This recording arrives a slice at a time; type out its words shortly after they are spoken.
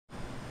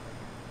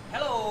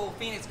Hello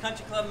Phoenix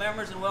Country Club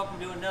members, and welcome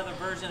to another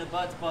version of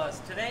Budz Buzz.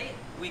 Today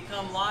we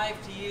come live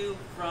to you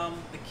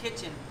from the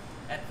kitchen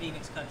at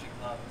Phoenix Country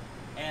Club,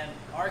 and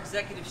our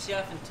executive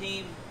chef and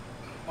team,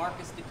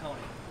 Marcus DeConey.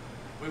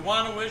 We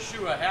want to wish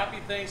you a happy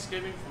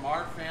Thanksgiving from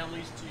our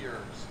families to yours.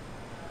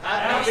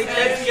 Happy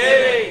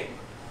Thanksgiving!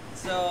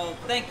 So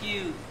thank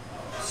you,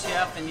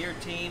 chef, and your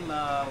team.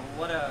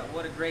 What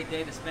a great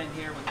day to spend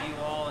here with you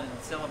all and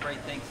celebrate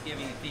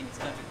Thanksgiving at Phoenix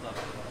Country Club.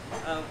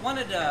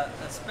 Wanted a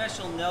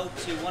special note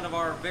to one of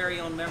our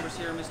very own members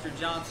here, Mr.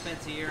 John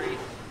Spencieri.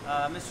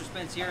 Mr.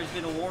 Spencieri has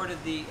been awarded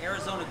the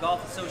Arizona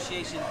Golf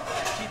Association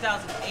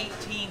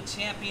 2018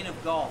 Champion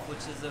of Golf, which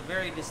is a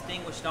very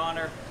distinguished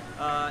honor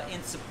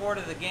in support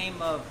of the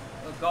game of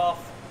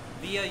golf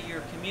via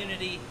your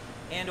community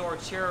and or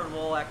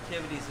charitable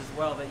activities as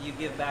well that you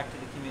give back to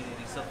the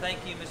community. So thank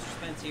you, Mr.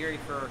 Spencieri,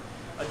 for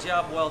a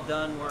job well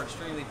done. We're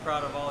extremely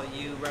proud of all that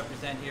you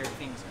represent here at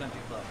Phoenix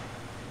Country Club.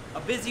 A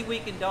busy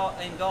week in golf.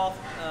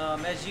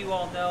 As you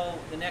all know,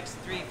 the next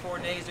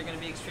 3-4 days are going to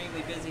be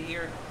extremely busy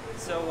here.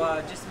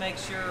 So just make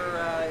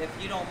sure, if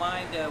you don't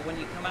mind, when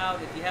you come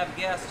out, if you have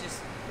guests, just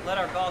let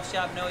our golf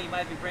shop know you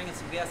might be bringing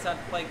some guests out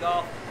to play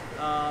golf.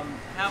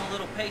 Have a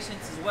little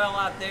patience as well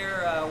out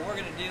there. We're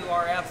going to do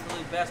our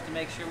absolute best to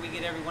make sure we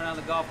get everyone on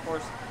the golf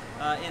course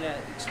in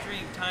an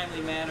extreme timely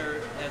manner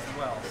as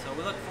well. So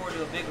we look forward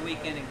to a big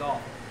weekend in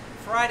golf.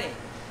 Friday,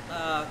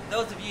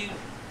 those of you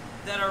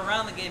that are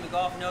around the game of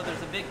golf know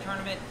there's a big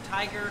tournament.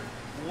 Tiger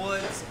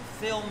Woods,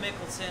 Phil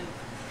Mickelson,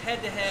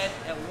 head-to-head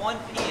at 1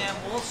 p.m.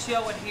 We'll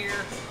show it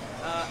here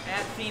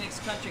at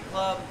Phoenix Country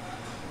Club.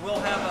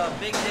 We'll have a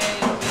big day.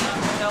 It'll be on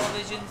the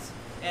televisions,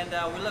 and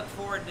we look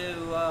forward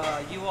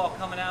to you all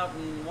coming out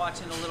and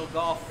watching a little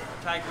golf,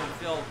 Tiger and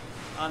Phil,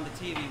 on the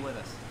TV with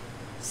us.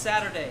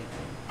 Saturday,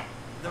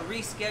 the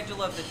reschedule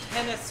of the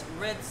Tennis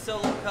Red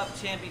Solo Cup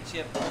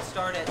Championship will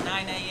start at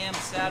 9 a.m.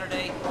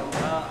 Saturday.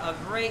 A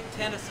great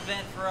tennis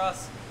event for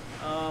us.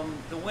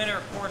 The winner,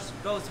 of course,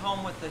 goes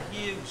home with the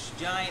huge,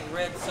 giant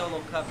Red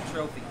Solo Cup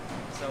trophy.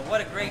 So what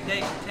a great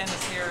day for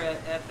tennis here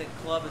at the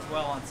club as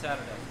well on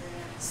Saturday.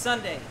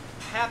 Sunday,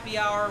 happy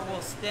hour. We'll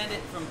extend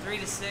it from 3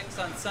 to 6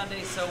 on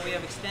Sunday, so we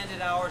have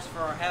extended hours for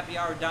our happy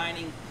hour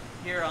dining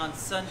here on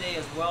Sunday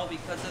as well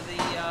because of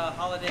the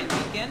holiday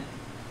weekend.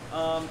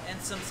 And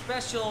some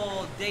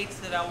special dates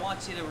that I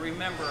want you to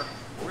remember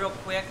real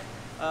quick,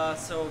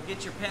 so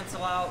get your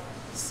pencil out.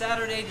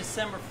 Saturday,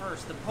 December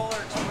 1st, the Polar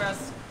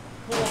Express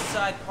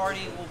poolside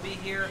party will be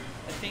here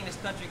at Phoenix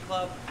Country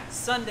Club.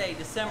 Sunday,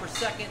 December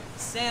 2nd,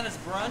 Santa's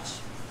Brunch.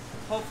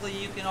 Hopefully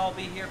you can all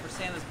be here for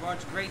Santa's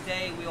Brunch. Great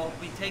day. We will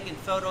be taking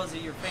photos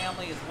of your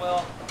family as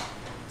well.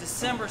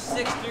 December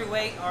 6th through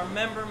 8th, our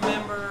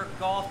member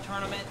golf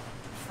tournament.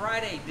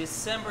 Friday,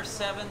 December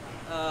 7th,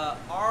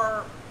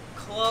 our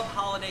club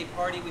holiday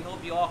party. We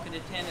hope you all can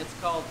attend. It's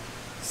called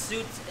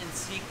Suits and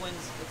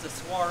Sequins. It's a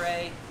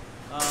soiree.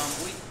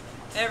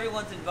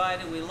 Everyone's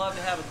invited. We love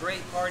to have a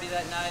great party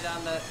that night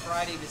on that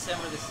Friday,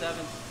 December the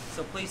 7th.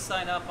 So please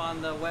sign up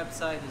on the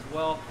website as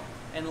well.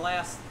 And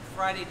last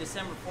Friday,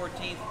 December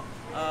 14th,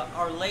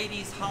 our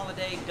ladies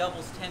holiday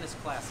doubles tennis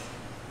classic.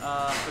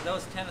 For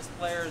those tennis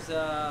players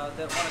that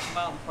want to come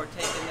out and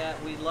partake in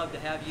that, we'd love to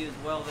have you as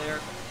well there.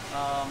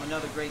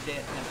 Another great day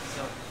at tennis.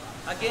 So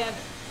again,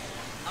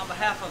 on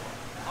behalf of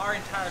our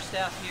entire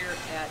staff here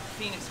at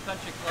Phoenix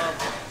Country Club,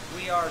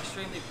 we are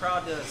extremely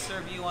proud to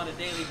serve you on a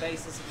daily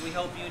basis, and we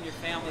hope you and your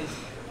families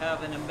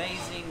have an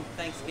amazing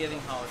Thanksgiving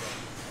holiday.